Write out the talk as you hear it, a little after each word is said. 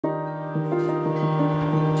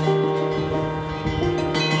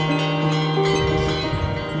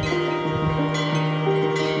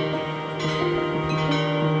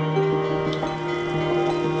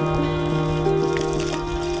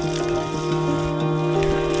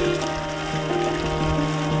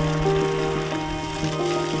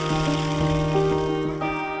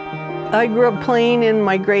I grew up playing in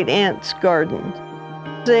my great-aunt's garden.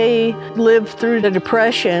 They lived through the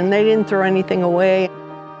Depression. They didn't throw anything away.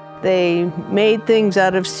 They made things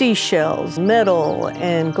out of seashells, metal,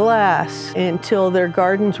 and glass until their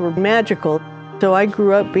gardens were magical. So I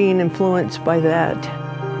grew up being influenced by that.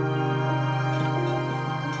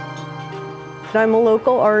 I'm a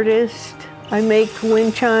local artist. I make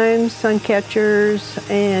wind chimes, sun catchers,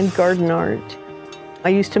 and garden art. I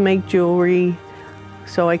used to make jewelry.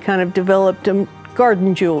 So I kind of developed a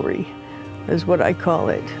garden jewelry, is what I call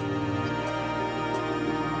it.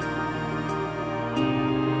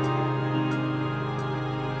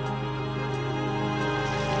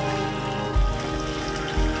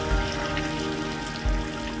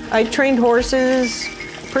 I trained horses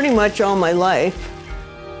pretty much all my life.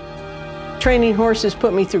 Training horses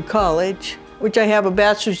put me through college, which I have a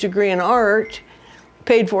bachelor's degree in art,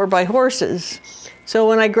 paid for by horses. So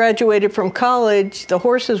when I graduated from college, the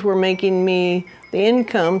horses were making me the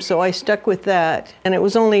income, so I stuck with that. And it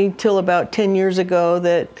was only till about 10 years ago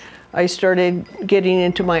that I started getting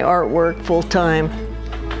into my artwork full time.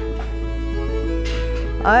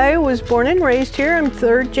 I was born and raised here. I'm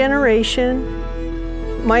third generation.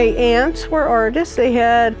 My aunts were artists. They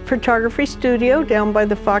had a photography studio down by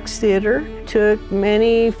the Fox Theater. Took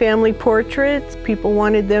many family portraits. People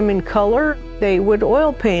wanted them in color. They would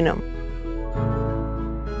oil paint them.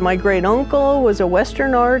 My great uncle was a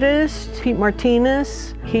Western artist, Pete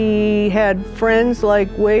Martinez. He had friends like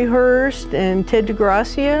Wayhurst and Ted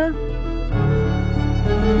DeGracia.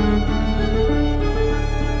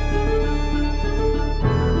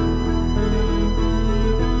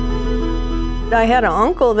 I had an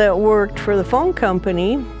uncle that worked for the phone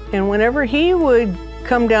company, and whenever he would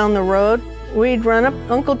come down the road, we'd run up,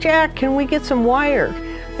 "Uncle Jack, can we get some wire?"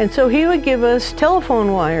 And so he would give us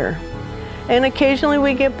telephone wire. And occasionally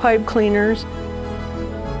we get pipe cleaners.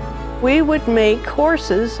 We would make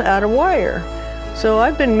horses out of wire. So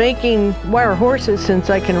I've been making wire horses since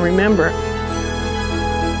I can remember.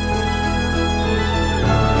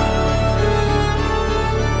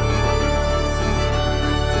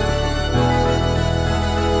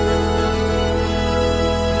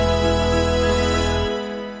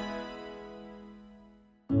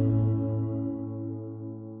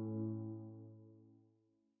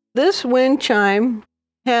 This wind chime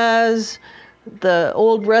has the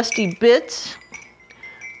old rusty bits.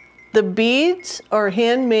 The beads are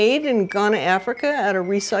handmade in Ghana, Africa, out of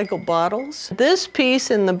recycled bottles. This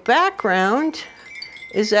piece in the background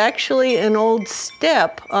is actually an old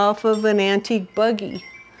step off of an antique buggy.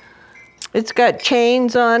 It's got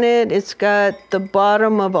chains on it. It's got the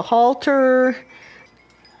bottom of a halter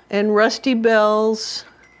and rusty bells.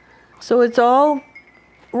 So it's all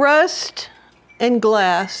rust and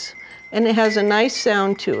glass, and it has a nice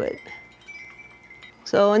sound to it.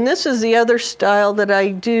 So, and this is the other style that I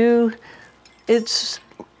do. It's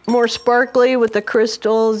more sparkly with the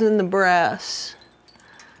crystals and the brass.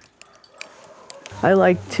 I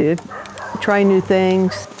like to try new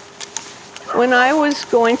things. When I was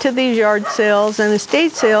going to these yard sales and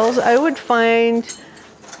estate sales, I would find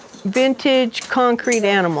vintage concrete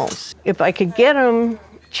animals. If I could get them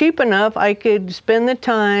cheap enough, I could spend the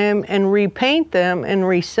time and repaint them and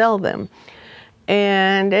resell them.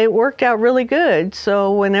 And it worked out really good.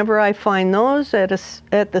 So whenever I find those at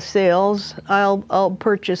the sales, I'll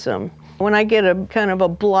purchase them. When I get a kind of a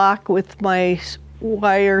block with my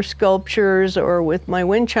wire sculptures or with my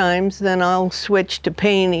wind chimes, then I'll switch to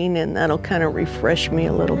painting, and that'll kind of refresh me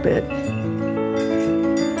a little bit.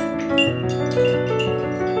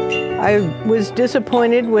 I was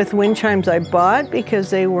disappointed with wind chimes I bought because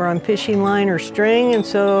they were on fishing line or string, and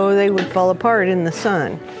so they would fall apart in the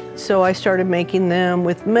sun. So I started making them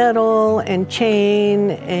with metal and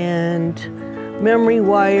chain and memory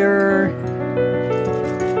wire.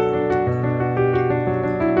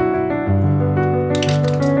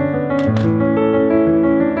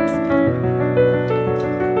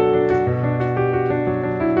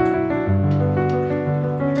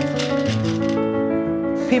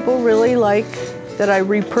 People really like that I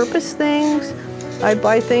repurpose things. I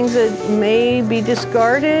buy things that may be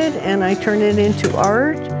discarded and I turn it into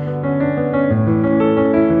art.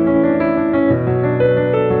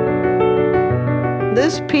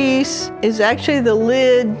 This piece is actually the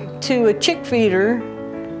lid to a chick feeder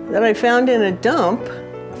that I found in a dump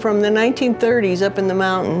from the 1930s up in the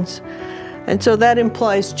mountains. And so that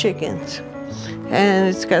implies chickens. And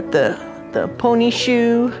it's got the pony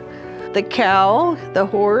shoe, the cow, the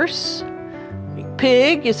horse,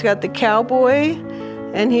 pig, it's got the cowboy,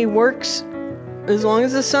 and he works as long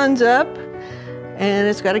as the sun's up, and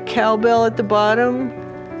it's got a cowbell at the bottom,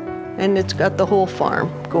 and it's got the whole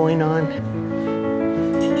farm going on.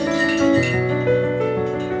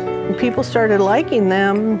 And people started liking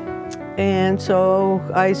them, and so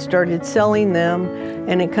I started selling them,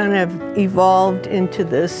 and it kind of evolved into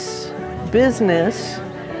this business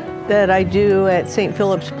that I do at St.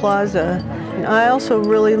 Philip's Plaza. And I also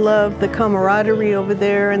really love the camaraderie over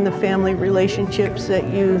there and the family relationships that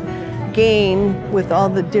you gain with all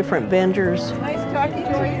the different vendors. Nice talking to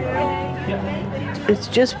you. It's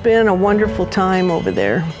just been a wonderful time over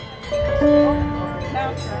there.